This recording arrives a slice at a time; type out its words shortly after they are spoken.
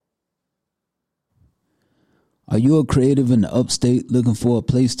Are you a creative in the upstate looking for a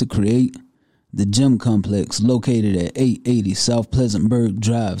place to create? The Gym Complex, located at 880 South Pleasantburg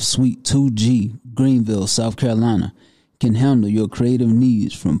Drive, Suite 2G, Greenville, South Carolina, can handle your creative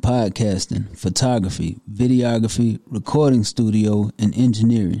needs from podcasting, photography, videography, recording studio, and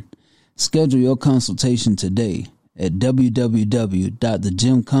engineering. Schedule your consultation today at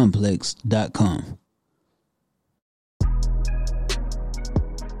www.thegymcomplex.com.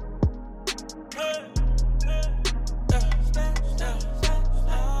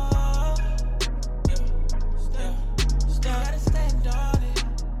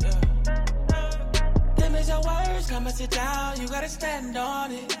 Sit down, you gotta stand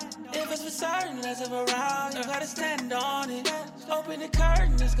on it. If it's for certain, let's have around, you gotta stand on it. Open the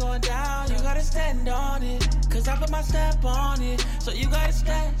curtain, it's going down, you gotta stand on it. Cause I put my stamp on it, so you gotta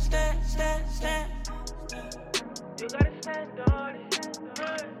stand. You gotta stand on it.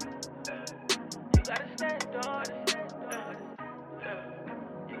 You gotta stand on it.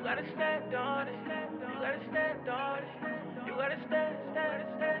 You gotta stand on it. You gotta stand on it. You gotta stand.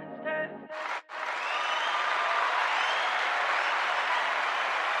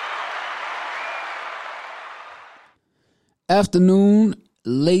 Afternoon,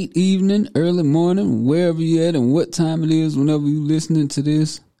 late evening, early morning, wherever you at and what time it is, whenever you listening to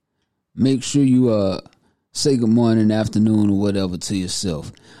this, make sure you say good morning, afternoon, or whatever to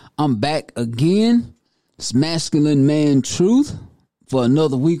yourself. I'm back again. It's Masculine Man Truth for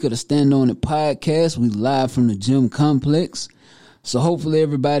another week of the Stand On It podcast. We live from the Gym Complex. So hopefully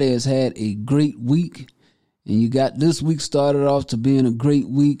everybody has had a great week and you got this week started off to being a great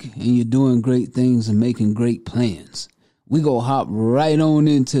week and you're doing great things and making great plans. We go hop right on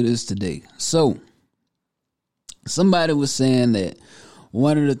into this today. So, somebody was saying that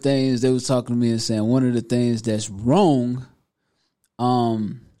one of the things, they was talking to me and saying one of the things that's wrong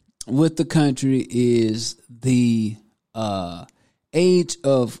with the country is the age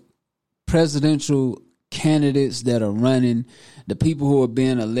of presidential candidates that are running, the people who are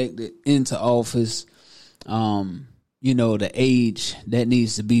being elected into office, the age that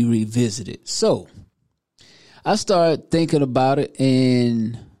needs to be revisited. So, I started thinking about it,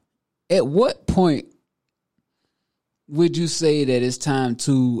 and at what point would you say that it's time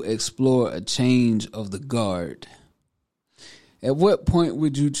to explore a change of the guard? At what point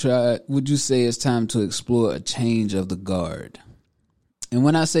would you say it's time to explore a change of the guard? And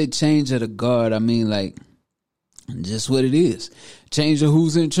when I say change of the guard, I mean like just what it is. Change of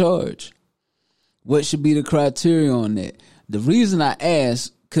who's in charge. What should be the criteria on that? The reason I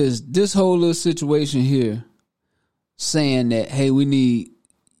ask, because this whole little situation here, saying that, hey, we need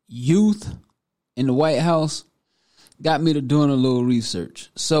youth in the White House, got me to doing a little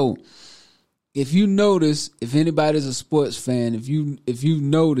research. So if you notice, if anybody's a sports fan, if you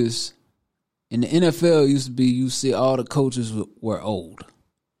notice, in the NFL used to be, you see all the coaches were old.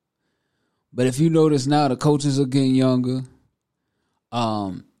 But if you notice now, the coaches are getting younger.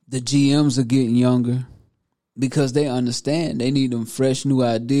 The GMs are getting younger because they understand they need them fresh new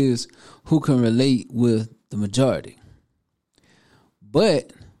ideas who can relate with the majority.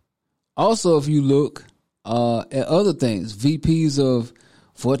 But also, if you look at other things, VPs of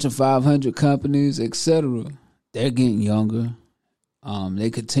Fortune 500 companies, etc., they're getting younger. They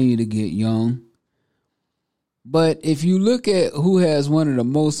continue to get young. But if you look at who has one of the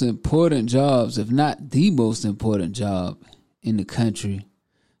most important jobs, if not the most important job in the country,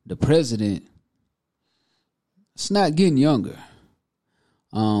 the president, it's not getting younger.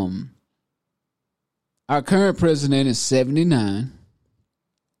 Our current president is 79.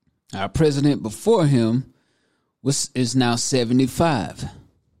 Our president before him is now 75.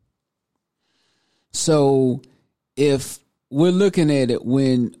 So if we're looking at it,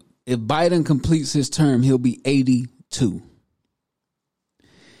 if Biden completes his term, he'll be 82.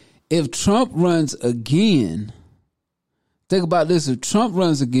 If Trump runs again, think about this. If Trump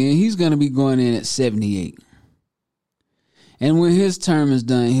runs again, he's going to be going in at 78. And when his term is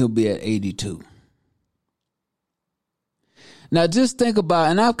done, he'll be at 82. Now, just think about,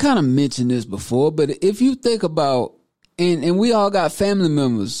 and I've kind of mentioned this before, but if you think about, and we all got family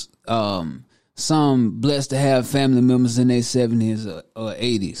members, some blessed to have family members in their 70s or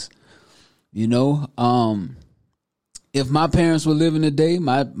 80s. If my parents were living today,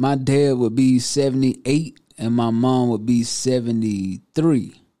 my dad would be 78 and my mom would be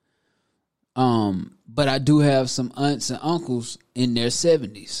 73. But I do have some aunts and uncles in their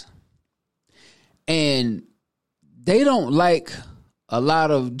 70s. And they don't like a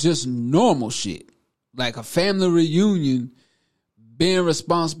lot of just normal shit. Like a family reunion being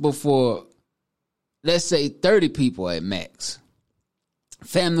responsible for, let's say, 30 people at max.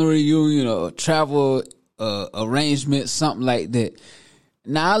 Family reunion or travel arrangement, something like that.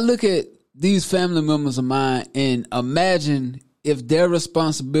 Now I look at these family members of mine and imagine if their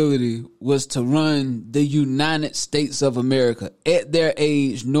responsibility was to run the United States of America at their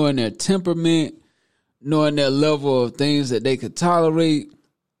age, knowing their temperament, knowing their level of things that they could tolerate.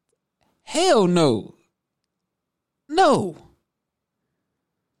 Hell no. No.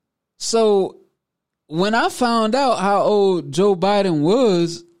 So when I found out how old Joe Biden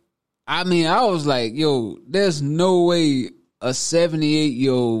was, I mean, I was like, yo, there's no way a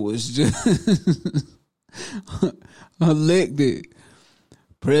 78-year-old was just elected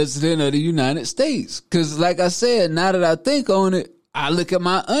president of the United States. Because like I said, now that I think on it, I look at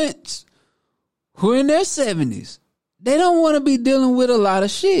my aunts who are in their 70s. They don't want to be dealing with a lot of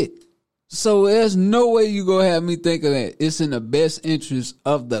shit. So there's no way you gonna have me thinking that it's in the best interest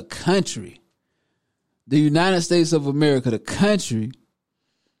of the country, the United States of America, the country,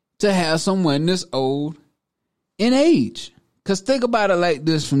 to have someone this old in age. Because think about it like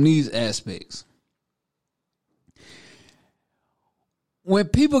this from these aspects. When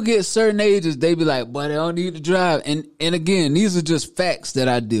people get certain ages, they be like, boy, they don't need to drive. And again, these are just facts that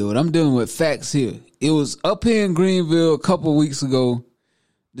I deal with. I'm dealing with facts here. It was up here in Greenville a couple of weeks ago.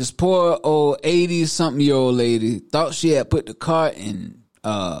 This poor old 80-something-year-old lady thought she had put the car in,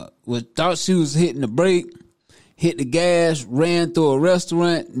 thought she was hitting the brake, hit the gas, ran through a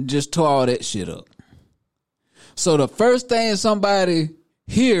restaurant, and just tore all that shit up. So the first thing somebody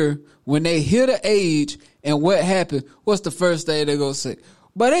hear when they hear the age and what happened, what's the first thing they gonna say?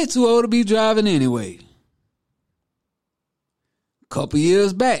 But they too old to be driving anyway. Couple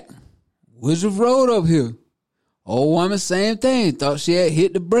years back, Woodruff Road up here. Old woman, same thing. Thought she had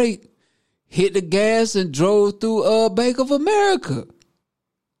hit the brake, hit the gas, and drove through Bank of America.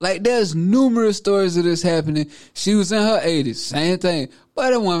 Like, there's numerous stories of this happening. She was in her 80s, same thing. But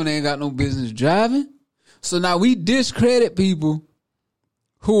that woman ain't got no business driving. So now we discredit people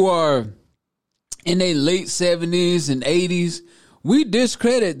who are in their late 70s and 80s. We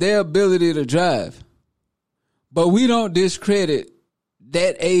discredit their ability to drive. But we don't discredit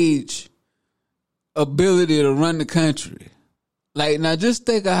that age ability to run the country. Like, now just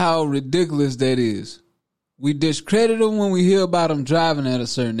think of how ridiculous that is. We discredit them when we hear about them driving at a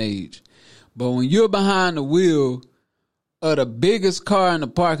certain age. But when you're behind the wheel of the biggest car in the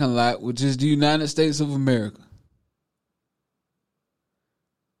parking lot, which is the United States of America,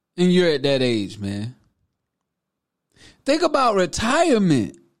 and you're at that age, man. Think about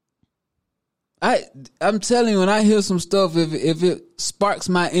retirement. I'm telling you, when I hear some stuff, if it sparks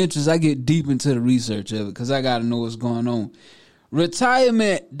my interest, I get deep into the research of it because I got to know what's going on.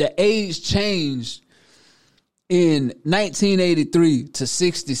 Retirement, the age changed in 1983 to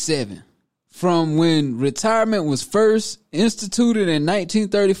 67. From when retirement was first instituted in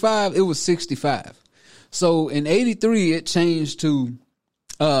 1935, it was 65. So in 83, it changed to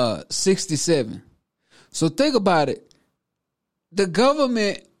 67. So think about it. The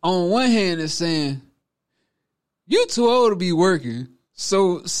government, on one hand, is saying, you too old to be working,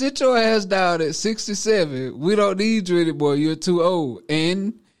 so sit your ass down at 67. We don't need you anymore. You're too old.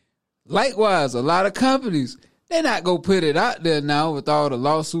 And likewise, a lot of companies, they're not going to put it out there now with all the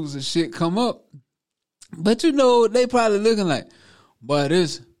lawsuits and shit come up. But you know, they probably looking like, but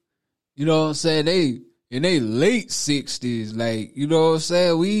it's, you know what I'm saying, they in their late 60s, like, you know what I'm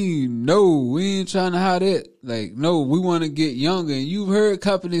saying, we ain't trying to hide it. Like, no, we want to get younger. And you've heard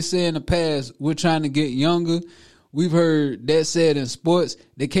companies say in the past, we're trying to get younger. We've heard that said in sports.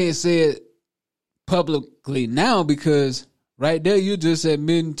 They can't say it publicly now because right there you're just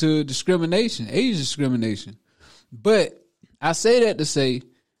admitting to discrimination, age discrimination. But I say that to say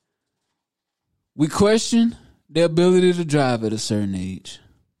we question their ability to drive at a certain age.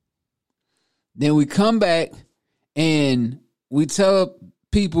 Then we come back and we tell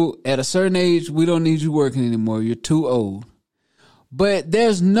people at a certain age, we don't need you working anymore. You're too old. But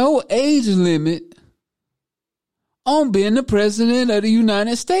there's no age limit on being the president of the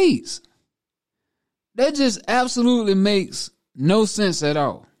United States. That just absolutely makes no sense at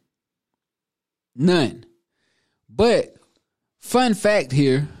all. None. But fun fact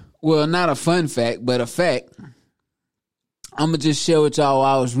here, well, not a fun fact, but a fact. I'm going to just share with y'all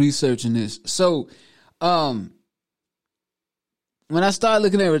while I was researching this. So, when I started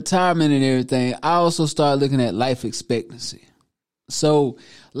looking at retirement and everything, I also started looking at life expectancy. So,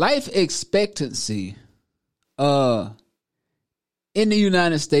 life expectancy in the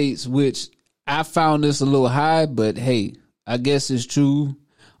United States, which I found this a little high, but hey, I guess it's true.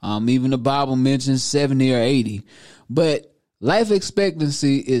 Even the Bible mentions 70 or 80. But life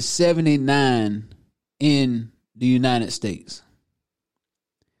expectancy is 79 in the United States.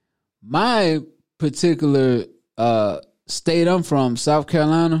 My particular state I'm from, South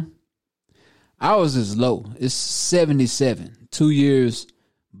Carolina, ours is low. It's 77, 2 years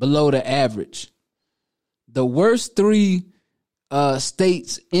below the average. The worst three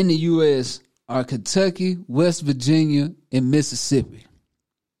states in the U.S. are Kentucky, West Virginia, and Mississippi.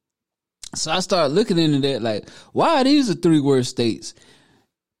 So I started looking into that, like, why are these the three worst states?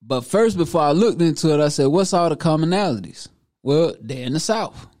 But first, before I looked into it, I said, what's all the commonalities? Well, they're in the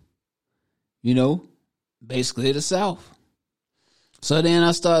South. You know, basically the South. So then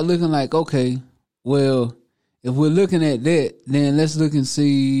I started looking like, okay, well, if we're looking at that, then let's look and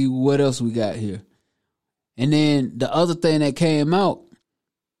see what else we got here. And then the other thing that came out,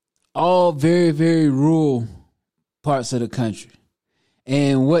 all very, very rural parts of the country.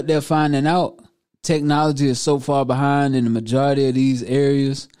 And what they're finding out, technology is so far behind in the majority of these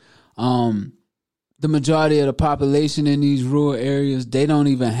areas. The majority of the population in these rural areas, they don't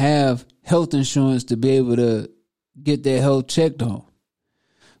even have health insurance to be able to get their health checked on.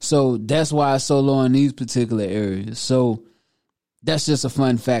 So that's why it's so low in these particular areas. So that's just a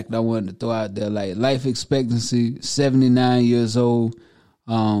fun fact I wanted to throw out there. Like life expectancy, 79 years old,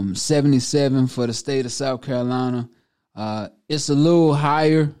 77 for the state of South Carolina. It's a little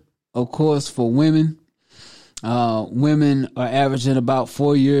higher, of course, for women. Women are averaging about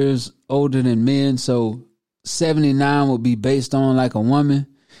 4 years older than men. So 79 would be based on like a woman.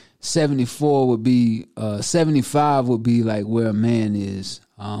 74 would be, 75 would be like where a man is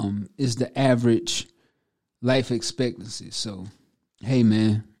the average life expectancy. So, hey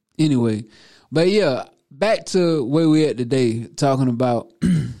man. Anyway, but yeah, back to where we at today, talking about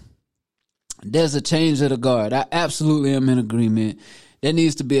there's a change of the guard. I absolutely am in agreement. There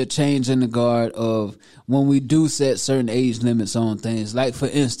needs to be a change in the guard of when we do set certain age limits on things. Like, for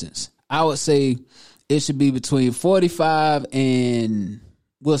instance, I would say it should be between 45 and,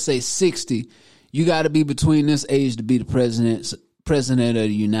 we'll say 60. You got to be between this age to be the president of the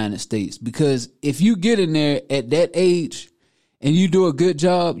United States. Because if you get in there at that age and you do a good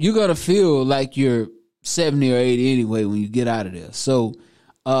job, you're going to feel like you're 70 or 80 anyway when you get out of there. So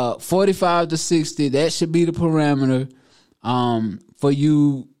 45 to 60, that should be the parameter for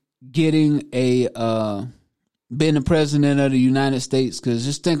you getting being the president of the United States. Because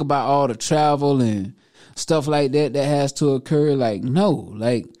just think about all the travel and stuff like that has to occur. Like, no,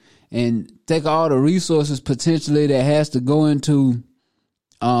 like, and think of all the resources potentially that has to go into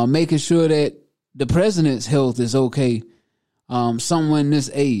making sure that the president's health is okay. Someone this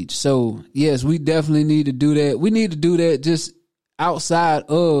age. So yes, we definitely need to do that. We need to do that just outside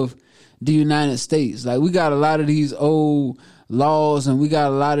of the United States. Like, we got a lot of these old laws and we got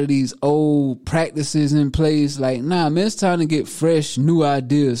a lot of these old practices in place. Like, nah, man, it's time to get fresh, new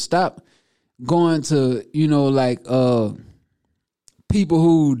ideas. Stop going to, people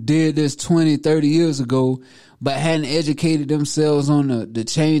who did this 20, 30 years ago, but hadn't educated themselves on the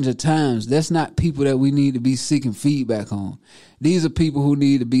change of times. That's not people that we need to be seeking feedback on. These are people who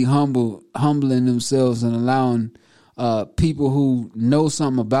need to be humbling themselves and allowing people who know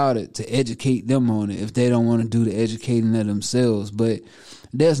something about it to educate them on it if they don't want to do the educating of themselves. But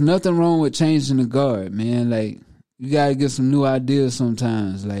there's nothing wrong with changing the guard, man. Like, you got to get some new ideas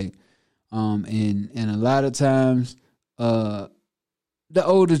sometimes. Like, and a lot of times, the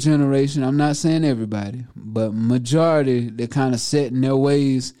older generation, I'm not saying everybody, but majority, they're kind of set in their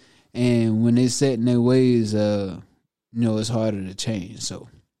ways. And when they set in their ways, it's harder to change. So,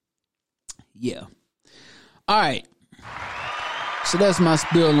 yeah. All right. So that's my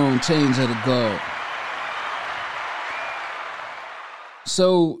spiel on change of the guard.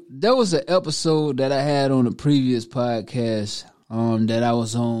 So there was an episode that I had on a previous podcast that I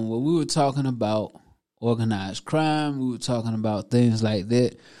was on where we were talking about organized crime. We were talking about things like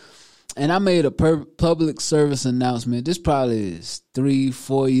that. And I made a public service announcement. This probably is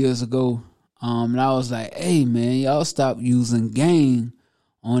 3-4 years ago. And I was like, hey, man, y'all stop using gang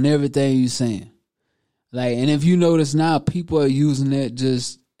on everything you're saying. Like, and if you notice now, people are using that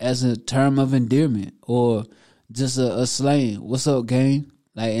just as a term of endearment or just a slang. What's up, gang?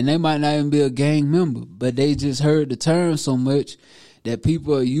 Like, and they might not even be a gang member, but they just heard the term so much that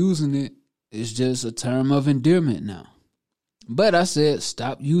people are using it. It's just a term of endearment now. But I said,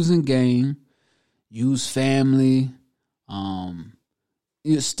 stop using gang, use family,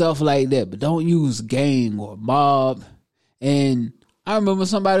 stuff like that. But don't use gang or mob. And I remember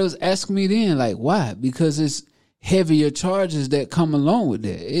somebody was asking me then, like, why? Because it's heavier charges that come along with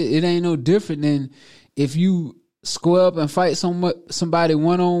that. It ain't no different than if you square up and fight somebody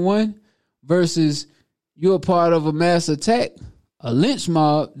one-on-one versus you're a part of a mass attack. A lynch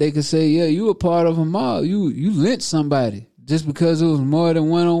mob, they could say, yeah, you a part of a mob. You lynched somebody. just because it was more than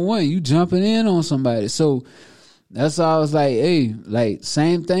one-on-one. You jumping in on somebody. So that's why I was like, hey, like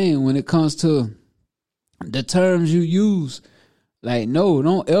same thing when it comes to the terms you use. Like, no,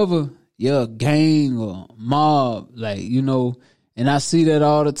 don't ever, gang or mob, like, you know. And I see that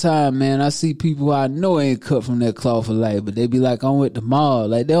all the time, man. I see people I know ain't cut from that cloth of life, but they be like, I'm with the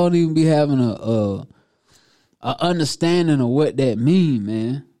mob. Like, they don't even be having a understanding of what that mean,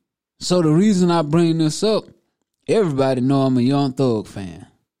 man. So the reason I bring this up, everybody know I'm a Young Thug fan.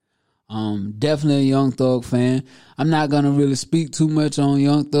 Definitely a Young Thug fan. I'm not going to really speak too much on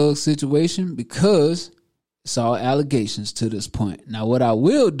Young Thug's situation because it's all allegations to this point. Now, what I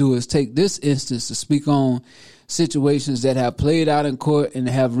will do is take this instance to speak on situations that have played out in court and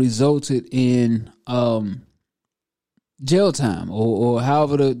have resulted in jail time or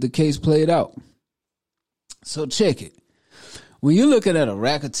however the case played out. So check it. When you're looking at a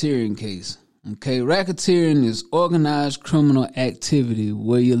racketeering case, okay, racketeering is organized criminal activity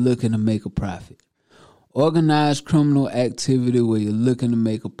where you're looking to make a profit. Organized criminal activity where you're looking to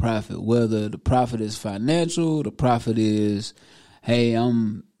make a profit, whether the profit is financial, the profit is, hey,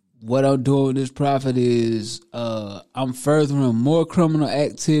 what I'm doing with this profit is I'm furthering more criminal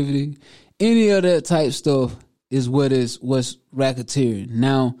activity. Any of that type stuff is what's racketeering.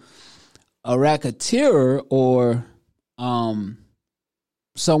 Now, a racketeer or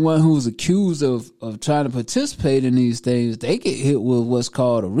someone who's accused of trying to participate in these things, they get hit with what's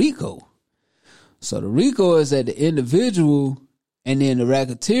called a RICO. So the RICO is at the individual, and then the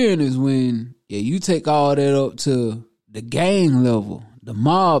racketeering is when you take all that up to the gang level, the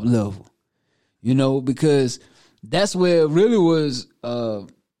mob level, you know, because that's where it really was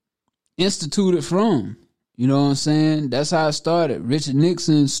instituted from. You know what I'm saying? That's how it started. Richard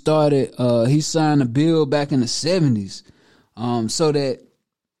Nixon started, he signed a bill back in the 70s so that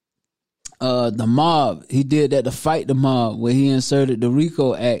the mob, he did that to fight the mob, where he inserted the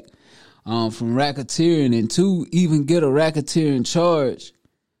RICO Act from racketeering. And to even get a racketeering charge,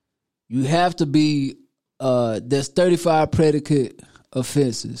 you have to be, there's 35 predicate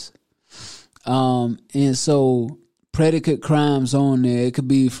offenses. And so predicate crimes on there, it could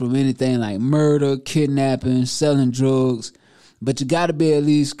be from anything like murder, kidnapping, selling drugs, but you got to be at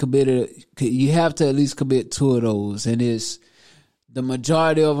least committed, you have to at least commit 2 of those. And it's the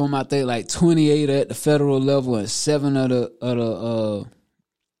majority of them, I think like 28 at the federal level and 7 of the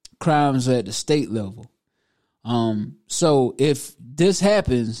crimes are at the state level. So if this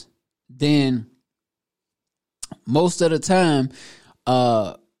happens, then most of the time,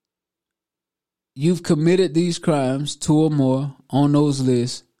 you've committed these crimes, 2 or more on those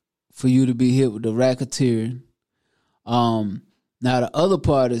lists for you to be hit with the racketeering. Now the other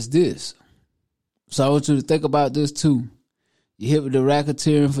part is this. So I want you to think about this too. You hit with the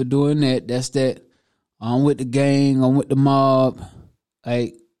racketeering for doing that. That's that. I'm with the gang. I'm with the mob.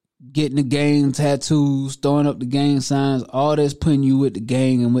 Like getting the gang tattoos, throwing up the gang signs. All that's putting you with the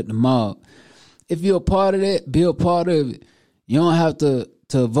gang and with the mob. If you're a part of that, be a part of it. You don't have to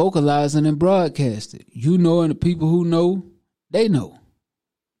vocalize it and broadcast it. You know, and the people who know, they know.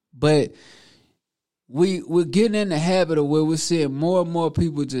 But we're getting in the habit of where we're seeing more and more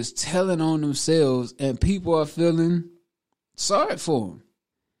people just telling on themselves, and people are feeling sorry for them.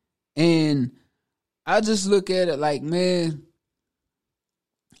 And I just look at it like, man,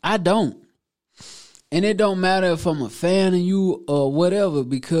 I don't. And it don't matter if I'm a fan of you or whatever,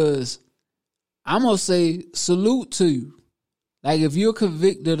 because I'm going to say salute to you. Like if you're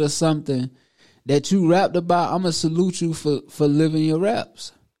convicted of something that you rapped about, I'm going to salute you for living your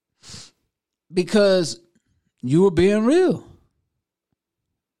raps. Because you were being real.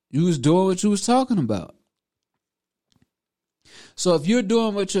 You was doing what you was talking about. So if you're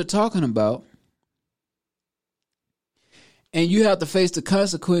doing what you're talking about, and you have to face the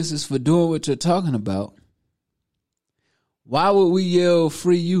consequences for doing what you're talking about, why would we yell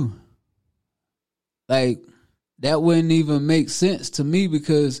free you? Like, that wouldn't even make sense to me,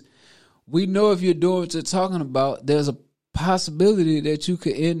 because we know if you're doing what you're talking about, there's a possibility that you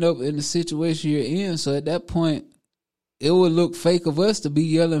could end up in the situation you're in. So at that point, it would look fake of us to be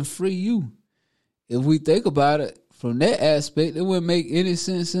yelling free you. If we think about it from that aspect, it wouldn't make any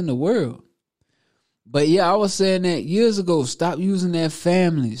sense in the world. But yeah, I was saying that years ago. Stop using that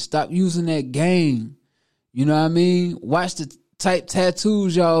family. Stop using that gang. You know what I mean? Watch the type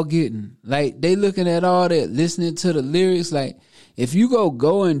tattoos y'all getting. Like, they looking at all that, listening to the lyrics. Like, if you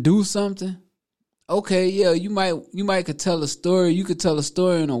go and do something, okay, yeah, you might could tell a story. You could tell a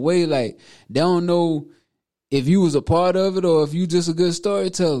story in a way like they don't know if you was a part of it or if you just a good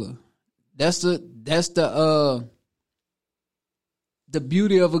storyteller. That's the the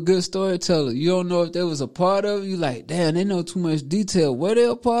beauty of a good storyteller. You don't know if there was a part of it. You like, damn, they know too much detail. Were they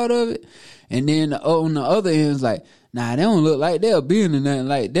a part of it? And then on the other end, it's like, nah, they don't look like they're being in nothing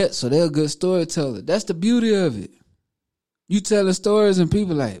like that. So they're a good storyteller. That's the beauty of it. You telling stories and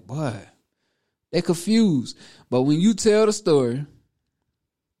people like, boy, they confused. But when you tell the story,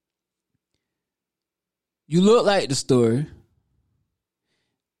 you look like the story,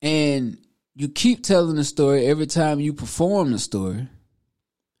 and you keep telling the story every time you perform the story.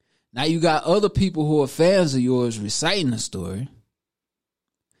 Now you got other people who are fans of yours reciting the story.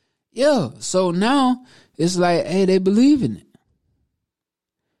 Yeah, so now it's like, hey, they believe in it.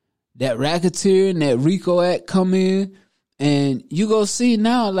 That racketeer and that RICO Act come in, and you go see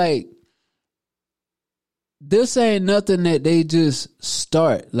now, like, this ain't nothing that they just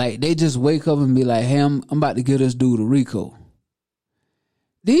start. Like, they just wake up and be like, hey, I'm about to get us dude a RICO.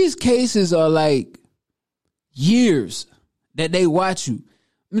 These cases are like years that they watch you.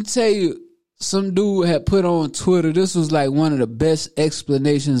 Let me tell you, some dude had put on Twitter, this was like one of the best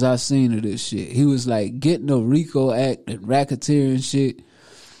explanations I've seen of this shit. He was like, getting a RICO Act and racketeering shit,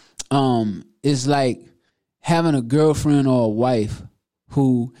 it's like having a girlfriend or a wife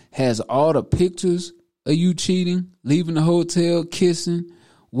who has all the pictures of you cheating, leaving the hotel, kissing,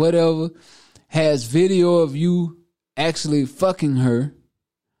 whatever, has video of you actually fucking her,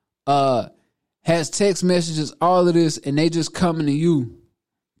 has text messages, all of this, and they just coming to you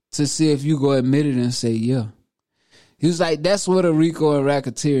to see if you go admit it and say, yeah. He was like, that's what a RICO and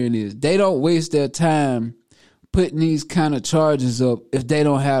racketeering is. They don't waste their time putting these kind of charges up if they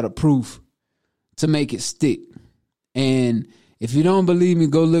don't have the proof to make it stick. And if you don't believe me,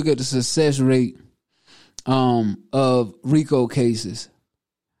 go look at the success rate of RICO cases.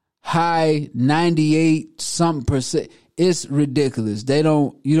 High 98 something percent. It's ridiculous.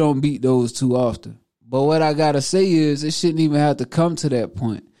 You don't beat those too often. But what I gotta say is, it shouldn't even have to come to that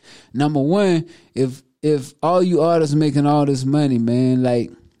point. Number one, if all you artists making all this money, man,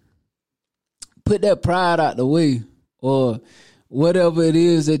 like, put that pride out the way, or whatever it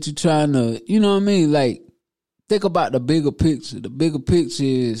is that you're trying to, you know what I mean? Like, think about the bigger picture. The bigger picture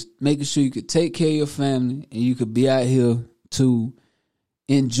is making sure you could take care of your family and you could be out here to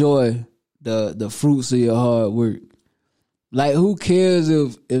enjoy the fruits of your hard work. Like, who cares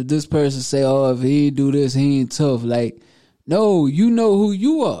if this person say, oh, if he ain't do this, he ain't tough. Like, no, you know who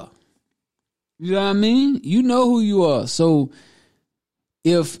you are. You know what I mean? You know who you are. So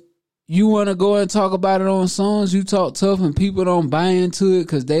if you want to go and talk about it on songs, you talk tough and people don't buy into it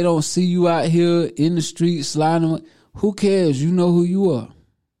because they don't see you out here in the street sliding. Who cares? You know who you are.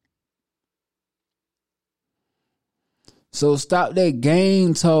 So stop that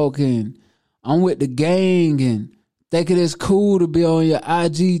gang talking. I'm with the gang and thinking it's cool to be on your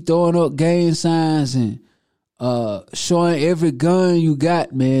IG throwing up gang signs and showing every gun you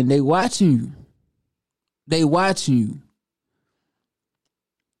got, man. They watching you. They watching you.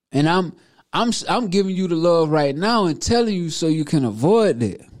 And I'm giving you the love right now and telling you so you can avoid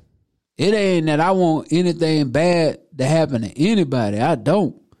that. It ain't that I want anything bad to happen to anybody. I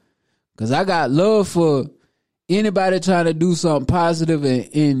don't. Because I got love for anybody trying to do something positive,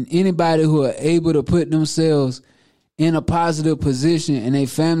 and anybody who are able to put themselves in a positive position and their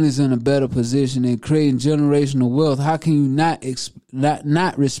families in a better position and creating generational wealth. How can you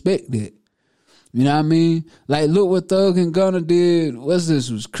not respect that? You know what I mean? Like, look what Thug and Gunna did. What's this?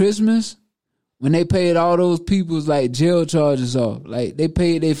 Was Christmas? When they paid all those people's like jail charges off. Like, they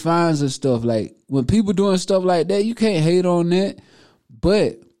paid their fines and stuff. Like, when people doing stuff like that, you can't hate on that.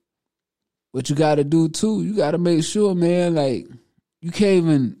 But what you got to do too, you got to make sure, man, like, you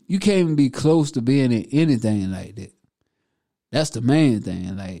can't even be close to being in anything like that. That's the main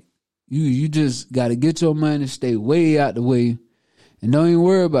thing. Like, you just got to get your money, stay way out the way, and don't even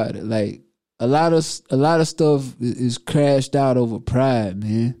worry about it. Like, a lot of stuff is crashed out over pride,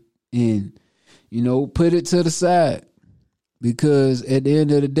 man. And, you know, put it to the side. Because at the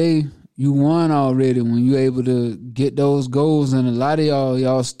end of the day, you won already when you able to get those goals. And a lot of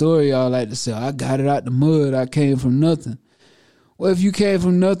y'all story, y'all like to say, I got it out the mud. I came from nothing. Well, if you came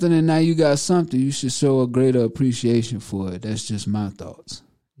from nothing and now you got something, you should show a greater appreciation for it. That's just my thoughts,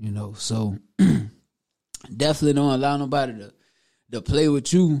 you know. So definitely don't allow nobody to play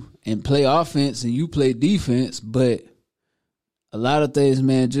with you and play offense and you play defense. But a lot of things,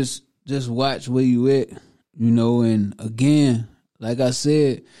 man, just watch where you at, you know. And again, like I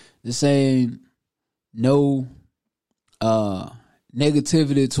said, this ain't no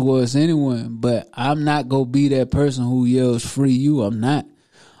negativity towards anyone, but I'm not gonna be that person who yells free you. I'm not.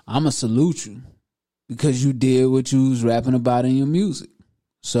 I'm gonna salute you because you did what you was rapping about in your music.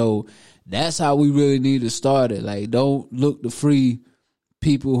 So that's how we really need to start it. Like, don't look to free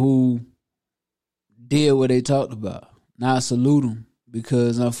people who did what they talked about. Now I salute them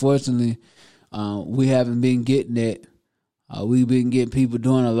because unfortunately, we haven't been getting that. We've been getting people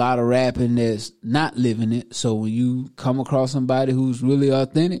doing a lot of rapping that's not living it. So when you come across somebody who's really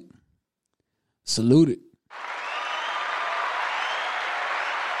authentic, salute it.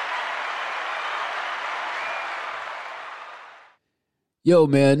 Yo,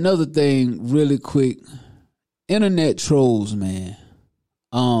 man, another thing really quick. Internet trolls, man.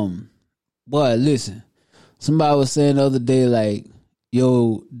 Boy, listen. Somebody was saying the other day, like,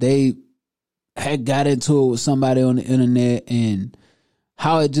 yo, they had got into it with somebody on the internet and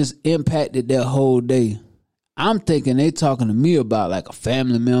how it just impacted their whole day. I'm thinking they talking to me about like a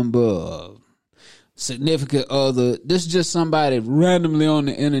family member or significant other. This is just somebody randomly on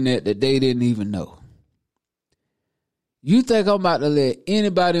the internet that they didn't even know. You think I'm about to let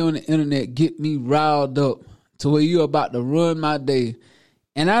anybody on the internet get me riled up to where you're about to ruin my day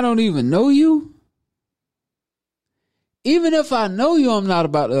and I don't even know you? Even if I know you, I'm not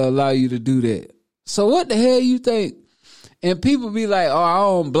about to allow you to do that. So what the hell you think? And people be like, oh, I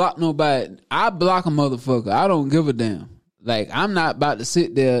don't block nobody. I block a motherfucker. I don't give a damn. Like, I'm not about to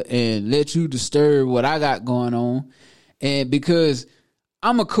sit there and let you disturb what I got going on. And because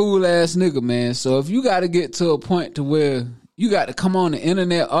I'm a cool ass nigga, man. So if you got to get to a point to where you got to come on the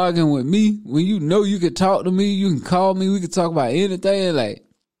internet arguing with me when you know you can talk to me, you can call me, we can talk about anything. Like,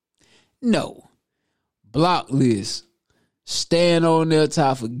 no. Block list. Stand on there till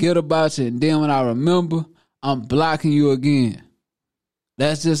I forget about you, and then when I remember, I'm blocking you again.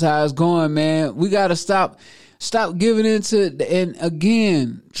 That's just how it's going, man. We gotta stop giving into and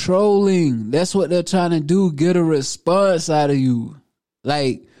again trolling. That's what they're trying to do. Get a response out of you.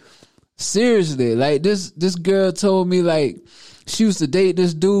 Like, seriously, like this girl told me like she used to date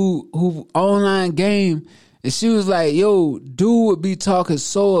this dude who online game, and she was like, yo, dude would be talking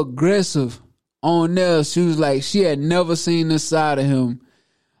so aggressive on there. She was like, she had never seen this side of him.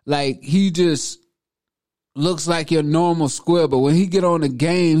 Like, he just looks like your normal square, but when he get on the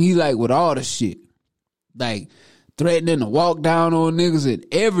game, he like with all the shit. Like, threatening to walk down on niggas and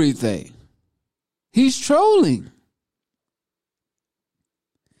everything. He's trolling.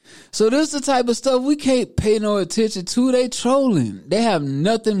 So this is the type of stuff we can't pay no attention to. They trolling. They have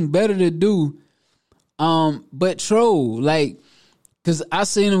nothing better to do but troll. Like, cause I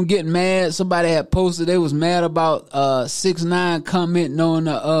seen them getting mad. Somebody had posted they was mad about 6ix9ine commenting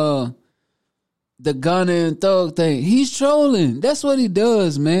on the Gunna and Thug thing. He's trolling. That's what he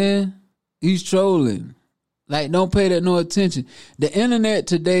does, man. He's trolling. Like, don't pay that no attention. The internet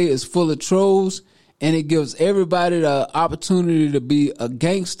today is full of trolls, and it gives everybody the opportunity to be a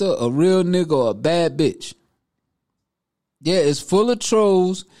gangster, a real nigga, or a bad bitch. Yeah, it's full of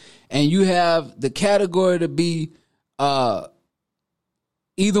trolls, and you have the category to be either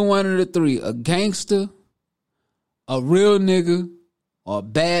one of the three: a gangster, a real nigga, or a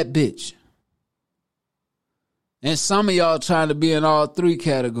bad bitch. And some of y'all trying to be in all three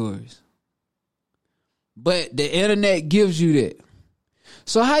categories. But the internet gives you that.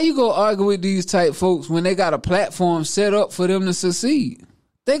 So how you go argue with these type folks when they got a platform set up for them to succeed?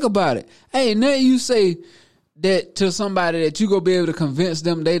 Think about it. Hey, nothing you say that to somebody that you go be able to convince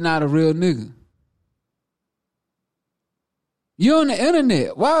them they not a real nigga. You're on the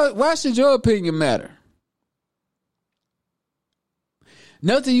internet. Why should your opinion matter?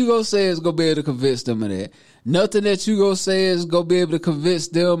 Nothing you go say is going to be able to convince them of that. Nothing that you go say is going to be able to convince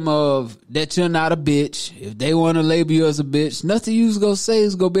them of that you're not a bitch. If they want to label you as a bitch, nothing you going to say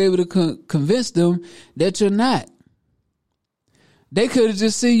is going to be able to convince them that you're not. They could have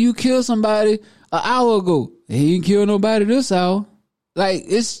just seen you kill somebody an hour ago. He didn't kill nobody this hour. Like,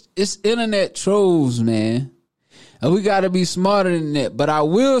 it's internet trolls, man. And we got to be smarter than that. But I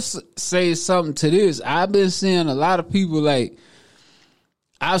will say something to this. I've been seeing a lot of people, like,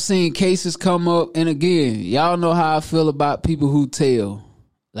 I've seen cases come up, and again, y'all know how I feel about people who tell.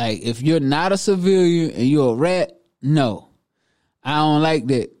 Like, if you're not a civilian and you're a rat, no. I don't like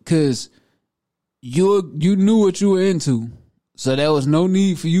that, because you knew what you were into, so there was no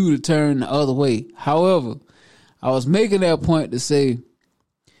need for you to turn the other way. However, I was making that point to say,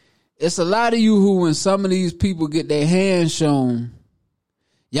 it's a lot of you who, when some of these people get their hands shown,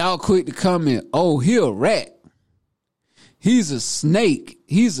 y'all quick to comment, oh, he a rat. He's a snake.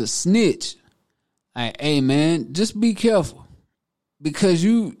 He's a snitch. Like, hey, man, just be careful. Because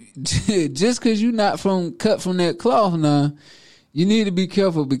just because you not cut from that cloth now, you need to be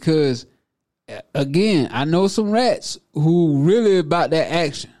careful because, again, I know some rats who really about that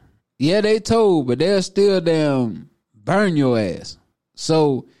action. Yeah, they told, but they'll still damn burn your ass.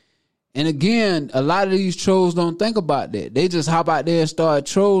 So And again, a lot of these trolls don't think about that. They just hop out there and start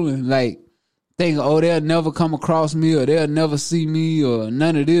trolling, like thinking, oh, they'll never come across me or they'll never see me or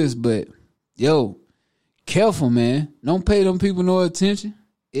none of this. But, yo, careful, man. Don't pay them people no attention.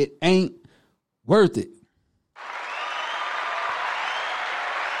 It ain't worth it.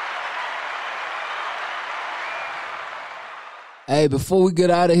 Hey, before we get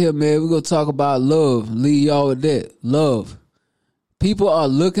out of here, man, we're going to talk about love. Leave y'all with that. Love. People are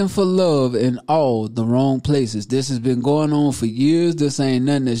looking for love in all the wrong places. This has been going on for years. This ain't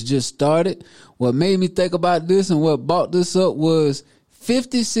nothing that's just started. What made me think about this and what brought this up was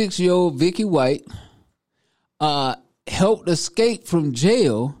 56-year-old Vicky White helped escape from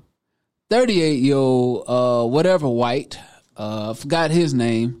jail. 38-year-old whatever White, forgot his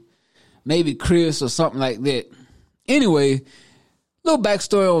name, maybe Chris or something like that. Anyway, little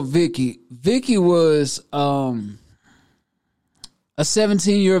backstory on Vicky. Vicky was a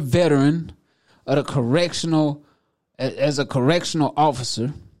 17-year veteran of the correctional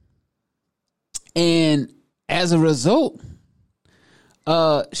officer, and as a result,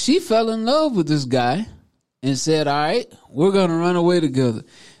 she fell in love with this guy and said, all right, we're going to run away together.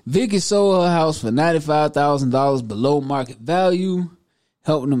 Vicky sold her house for $95,000 below market value,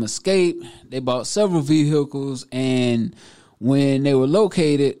 helping them escape. They bought several vehicles, and when they were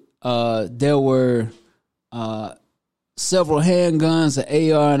located, there were several handguns,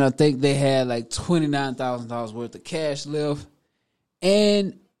 an AR, and I think they had like $29,000 worth of cash left.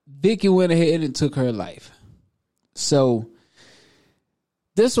 And Vicky went ahead and took her life. So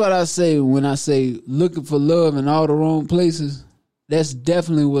this is what I say when I say looking for love in all the wrong places. That's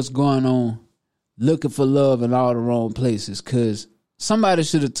definitely what's going on. Looking for love in all the wrong places. Because somebody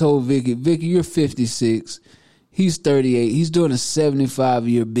should have told Vicky, you're 56. He's 38. He's doing a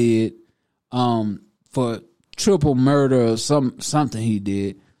 75-year bid for triple murder or something he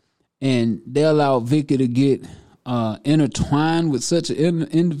did. And they allowed Vicky to get intertwined with such an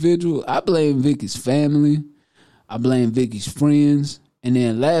individual. I blame Vicky's family. I blame Vicky's friends. And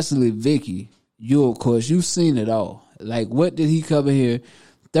then lastly, Vicky, you've seen it all. Like, what did he come in here,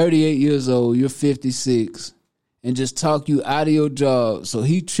 38 years old, you're 56, and just talk you out of your job? So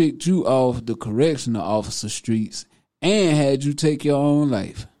he tricked you off the correctional officer streets and had you take your own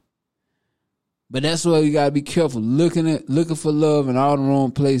life. But that's why you got to be careful looking for love in all the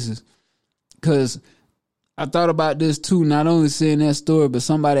wrong places. Because I thought about this too, not only seeing that story, but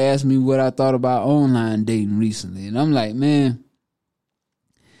somebody asked me what I thought about online dating recently. And I'm like, man,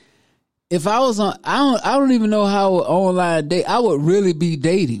 if I was on, I don't even know how online date, I would really be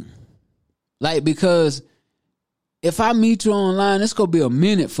dating. Like, because if I meet you online, it's going to be a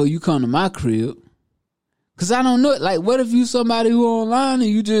minute before you come to my crib. Because I don't know. Like, what if you somebody who online and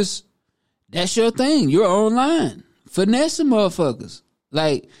you just, that's your thing. You're online. Finessing motherfuckers.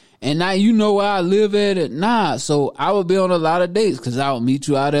 Like, and now you know where I live at. Nah, so I would be on a lot of dates because I would meet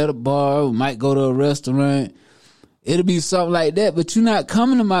you out at a bar. We might go to a restaurant. It'll be something like that, but you're not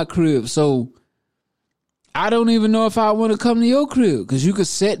coming to my crib. So I don't even know if I want to come to your crib because you could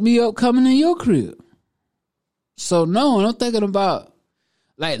set me up coming to your crib. So no, I'm thinking about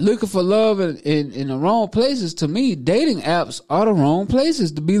like looking for love in the wrong places. To me, dating apps are the wrong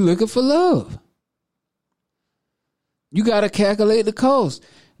places to be looking for love. You got to calculate the cost.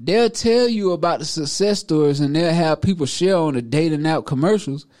 They'll tell you about the success stories and they'll have people share on the dating app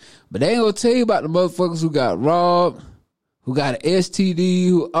commercials, but they ain't gonna tell you about the motherfuckers who got robbed, who got an STD,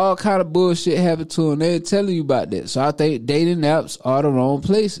 who all kind of bullshit happened to them. They ain't telling you about that. So I think dating apps are the wrong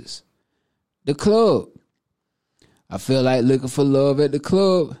places. The club. I feel like looking for love at the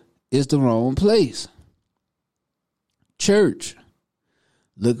club is the wrong place. Church.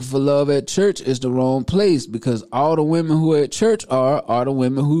 Looking for love at church is the wrong place because all the women who are at church are the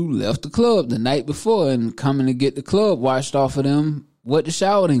women who left the club the night before and coming to get the club washed off of them what the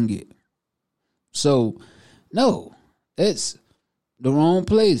shower didn't get. So, no, it's the wrong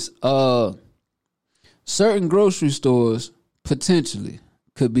place. Certain grocery stores potentially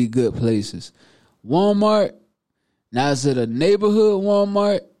could be good places. Walmart, now is it a neighborhood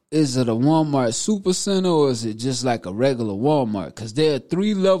Walmart? Is it a Walmart supercenter or is it just like a regular Walmart? Because there are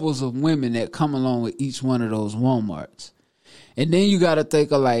 3 levels of women that come along with each one of those Walmarts. And then you got to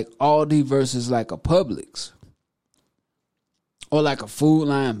think of like Aldi versus like a Publix. Or like a Food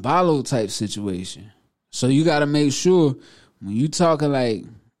Line Balo type situation. So you got to make sure when you talking like,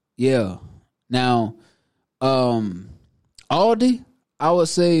 yeah. Now, Aldi, I would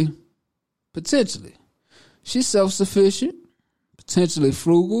say potentially. She's self-sufficient. Potentially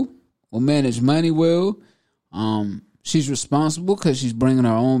frugal, will manage money well. She's responsible because she's bringing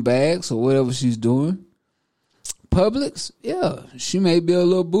her own bags or whatever she's doing. Publix, yeah, she may be a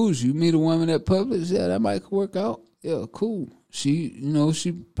little bougie. You meet a woman at Publix, yeah, that might work out. Yeah, cool. She,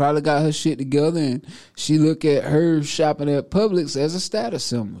 she probably got her shit together, and she look at her shopping at Publix as a status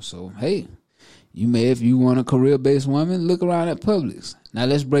symbol. So, hey, you may, if you want a career-based woman, look around at Publix. Now,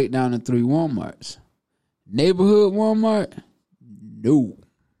 let's break down the 3 Walmarts. Neighborhood Walmart? No.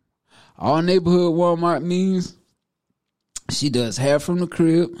 All neighborhood Walmart means she does hair from the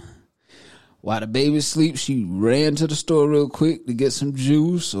crib. While the baby sleeps, she ran to the store real quick to get some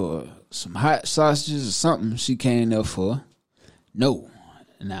juice or some hot sausages or something she came there for. No.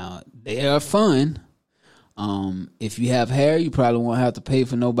 Now, they are fun. If you have hair, you probably won't have to pay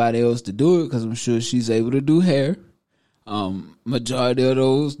for nobody else to do it because I'm sure she's able to do hair. Majority of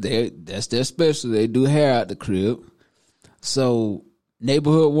those, that's their special. They do hair out the crib. So,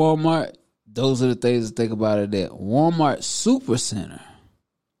 neighborhood Walmart, those are the things to think about it at. Walmart Supercenter.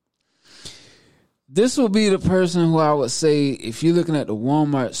 This will be the person who I would say, if you're looking at the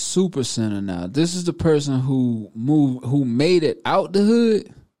Walmart Supercenter now, this is the person who made it out the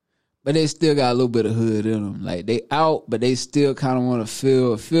hood, but they still got a little bit of hood in them. Like, they out, but they still kind of want to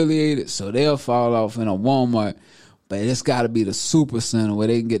feel affiliated, so they'll fall off in a Walmart. But it's got to be the Supercenter where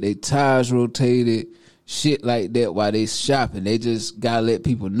they can get their tires rotated, shit like that while they shopping. They just got to let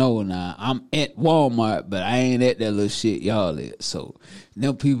people know now, I'm at Walmart, but I ain't at that little shit y'all at. So,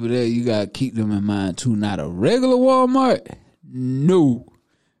 them people there, you got to keep them in mind too. Not a regular Walmart? No.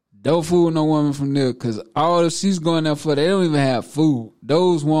 Don't fool no woman from there, because all she's going there for, they don't even have food.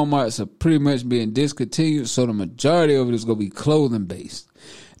 Those Walmarts are pretty much being discontinued, so the majority of it is going to be clothing based.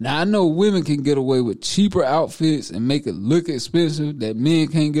 Now, I know women can get away with cheaper outfits and make it look expensive that men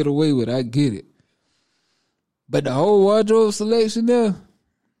can't get away with. I get it. But the whole wardrobe selection there,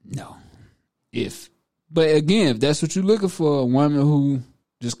 no. But again, if that's what you're looking for, a woman who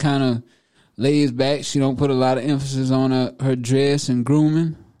just kind of lays back, she don't put a lot of emphasis on her dress and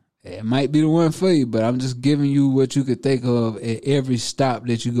grooming, it might be the one for you. But I'm just giving you what you could think of at every stop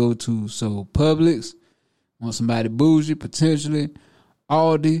that you go to. So Publix, want somebody bougie, potentially.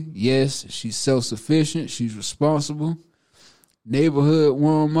 Aldi, yes, she's self-sufficient, she's responsible. Neighborhood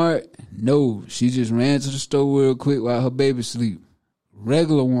Walmart, no, she just ran to the store real quick while her baby sleep.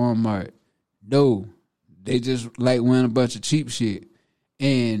 Regular Walmart, no, they just like wearing a bunch of cheap shit.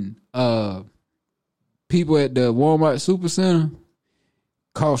 And people at the Walmart Supercenter,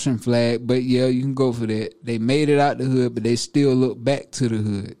 caution flag, but yeah, you can go for that. They made it out the hood, but they still look back to the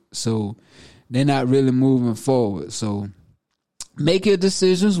hood. So they're not really moving forward. So make your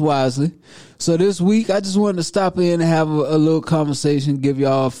decisions wisely. So this week, I just wanted to stop in and have a little conversation, give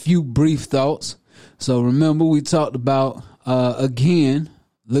y'all a few brief thoughts. So remember, we talked about, again,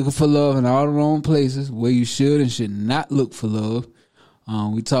 looking for love in all the wrong places where you should and should not look for love.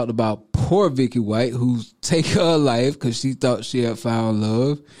 We talked about poor Vicky White, who's taking her life because she thought she had found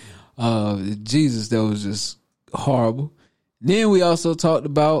love. Jesus, that was just horrible. Then we also talked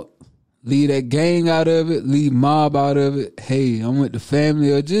about leave that gang out of it, leave mob out of it. Hey, I'm with the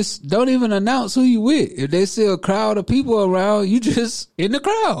family, or just don't even announce who you with. If they see a crowd of people around, you just in the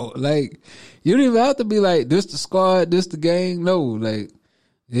crowd. Like, you don't even have to be like, this the squad, this the gang. No, like,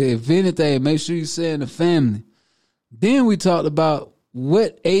 if anything, make sure you say in the family. Then we talked about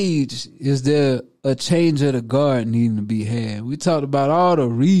what age is there a change of the guard needing to be had. We talked about all the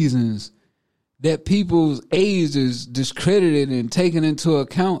reasons that people's age is discredited and taken into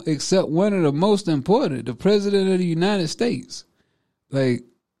account, except one of the most important, the President of the United States. Like,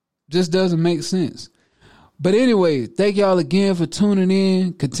 just doesn't make sense. But anyway, thank y'all again for tuning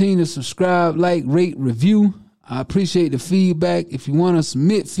in. Continue to subscribe, like, rate, review. I appreciate the feedback. If you want to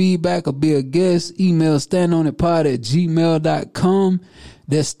submit feedback or be a guest, email standonitpod@gmail.com.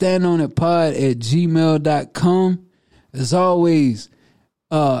 That's standonitpod@gmail.com. As always,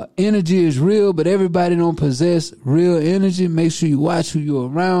 energy is real, but everybody don't possess real energy. Make sure you watch who you're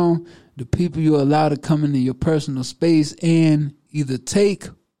around, the people you allow to come into your personal space, and either take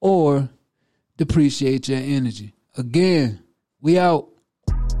or depreciate your energy. Again, we out.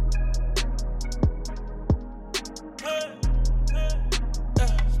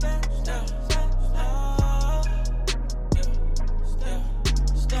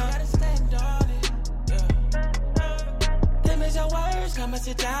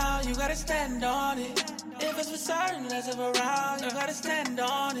 You gotta stand on it. If it's for certain, let's have around. You gotta stand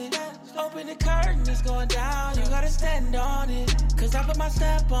on it. Open the curtain, it's going down. You gotta stand on it. Cause I put my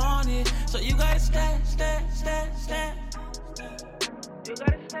stamp on it. So you gotta stand. You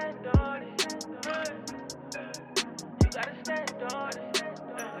gotta stand on it. You gotta stand on it.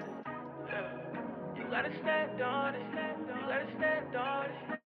 You gotta stand on it. You gotta stand on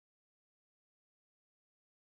it.